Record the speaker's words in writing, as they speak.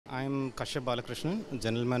I'm Kashyap Balakrishnan,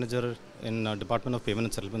 General Manager in Department of Payment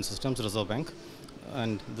and Settlement Systems, Reserve Bank.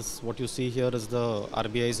 And this, what you see here is the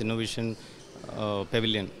RBI's Innovation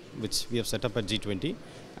Pavilion, which we have set up at G20.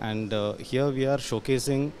 And here we are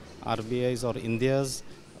showcasing RBI's or India's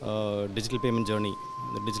digital payment journey,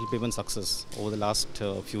 the digital payment success over the last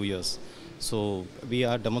few years. So we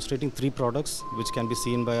are demonstrating 3 products which can be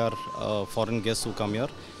seen by our foreign guests who come here.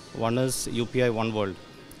 One is UPI One World,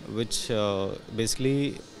 which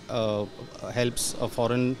basically helps a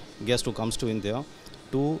foreign guest who comes to India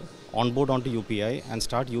to onboard onto UPI and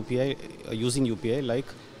start UPI using UPI like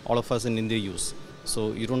all of us in India use.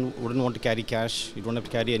 So you wouldn't want to carry cash, you don't have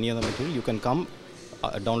to carry any other material. You can come,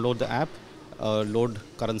 download the app, load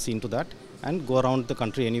currency into that, and go around the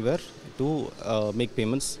country anywhere to make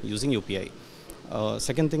payments using UPI.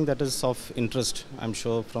 Second thing that is of interest, I'm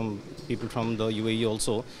sure from people from the UAE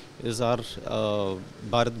also, is our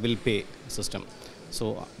Bharat Bill Pay system.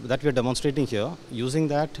 So that we are demonstrating here. Using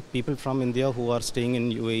that, people from India who are staying in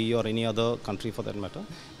UAE or any other country for that matter,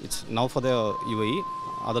 it's now for the UAE,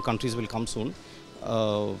 other countries will come soon.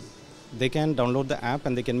 They can download the app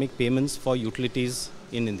and they can make payments for utilities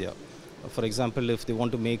in India. For example, if they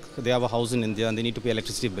want to they have a house in India and they need to pay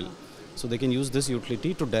electricity bill. So they can use this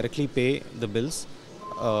utility to directly pay the bills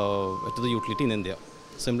to the utility in India.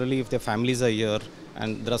 Similarly, if their families are here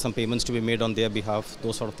and there are some payments to be made on their behalf,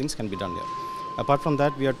 those sort of things can be done here. Apart from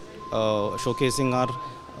that, we are showcasing our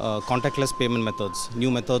contactless payment methods, new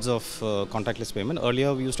methods of contactless payment.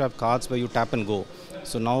 Earlier, we used to have cards where you tap and go.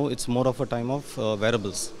 So now it's more of a time of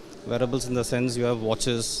wearables. Wearables in the sense you have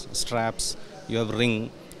watches, straps, you have ring,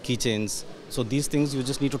 keychains. So these things you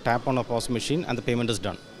just need to tap on a POS machine and the payment is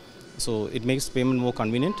done. So it makes payment more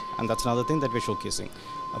convenient, and that's another thing that we're showcasing.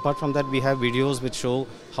 Apart from that, we have videos which show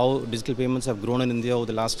how digital payments have grown in India over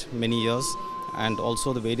the last many years, and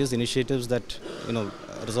also the various initiatives that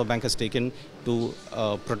Reserve Bank has taken to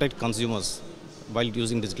protect consumers while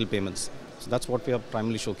using digital payments. So that's what we are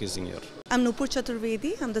primarily showcasing here. I'm Nupur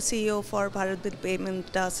Chaturvedi. I'm the CEO for Bharat Bill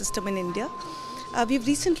Payment System in India. We've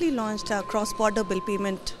recently launched a cross-border bill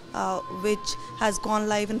payment, which has gone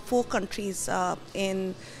live in 4 countries,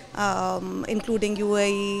 including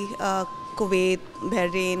UAE, Kuwait,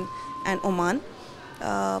 Bahrain, and Oman.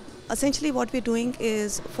 Essentially, what we're doing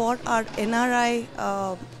is for our NRI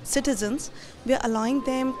citizens, we are allowing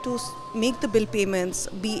them to make the bill payments,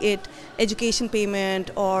 be it education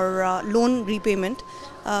payment or loan repayment,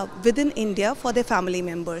 within India for their family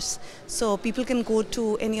members. So people can go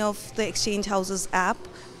to any of the exchange houses app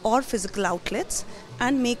or physical outlets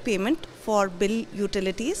and make payment for bill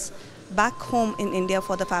utilities back home in India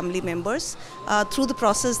for the family members through the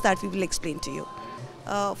process that we will explain to you.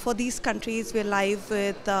 For these countries, we're live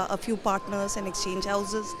with a few partners and exchange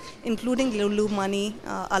houses, including Lulu Money,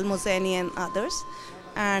 Almozani, and others.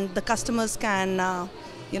 And the customers can,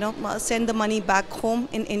 send the money back home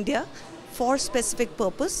in India for specific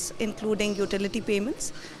purpose, including utility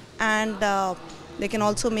payments, and they can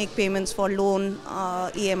also make payments for loan,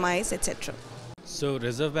 EMIs, etc. So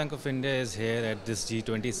Reserve Bank of India is here at this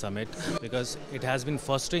G20 summit because it has been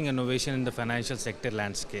fostering innovation in the financial sector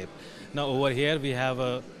landscape. Now over here we have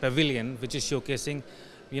a pavilion which is showcasing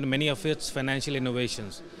many of its financial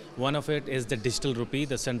innovations. One of it is the digital rupee,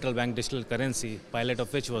 the central bank digital currency, pilot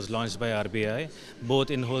of which was launched by RBI,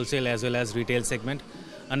 both in wholesale as well as retail segment.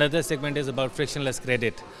 Another segment is about frictionless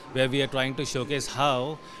credit, where we are trying to showcase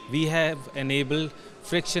how we have enabled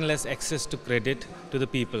frictionless access to credit to the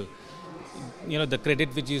people. The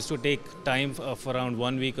credit which used to take time of around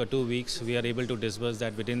 1 week or 2 weeks, we are able to disburse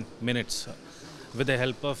that within minutes with the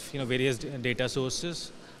help of various data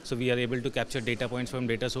sources. So we are able to capture data points from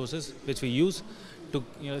data sources which we use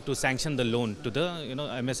to sanction the loan to the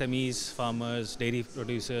MSMEs, farmers, dairy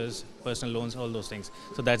producers, personal loans, all those things.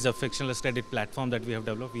 So that's the frictionless credit platform that we have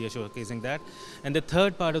developed. We are showcasing that. And the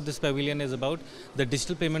third part of this pavilion is about the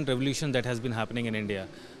digital payment revolution that has been happening in India.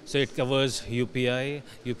 So it covers UPI,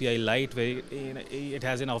 UPI Lite, where it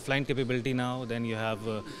has an offline capability now. Then you have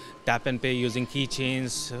tap and pay using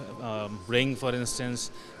keychains, Ring for instance.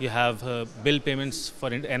 You have bill payments for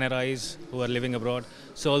NRIs who are living abroad.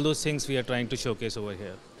 So all those things we are trying to showcase over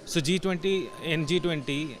here. So in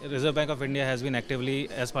G20, Reserve Bank of India has been actively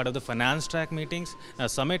as part of the finance track meetings,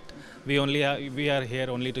 summit. We are here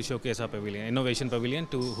only to showcase our pavilion, innovation pavilion,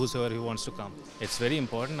 to whosoever who wants to come. It's very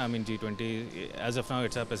important. I mean, G20, as of now,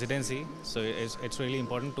 it's our presidency, so it's really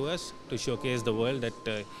important to us to showcase the world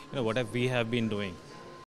that what we have been doing.